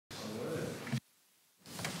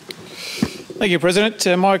Thank you, President.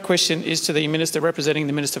 My question is to the Minister representing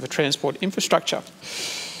the Minister for Transport Infrastructure.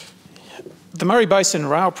 The Murray Basin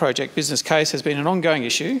Rail Project business case has been an ongoing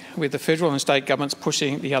issue, with the federal and state governments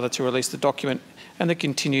pushing the other to release the document and the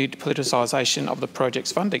continued politicization of the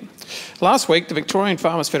project's funding. Last week, the Victorian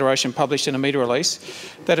Farmers Federation published in a media release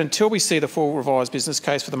that until we see the full revised business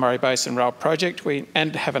case for the Murray Basin Rail Project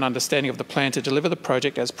and have an understanding of the plan to deliver the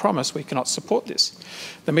project as promised, we cannot support this.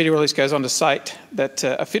 The media release goes on to state that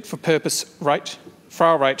a fit-for-purpose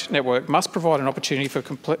rail rate network must provide an opportunity for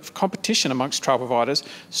competition amongst trail providers,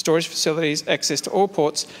 storage facilities, access to all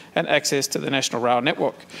ports and access to the national rail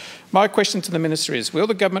network. My question to the Minister is, will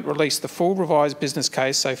the government release the full revised business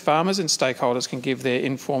case so farmers and stakeholders can give their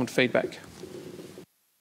informed feedback?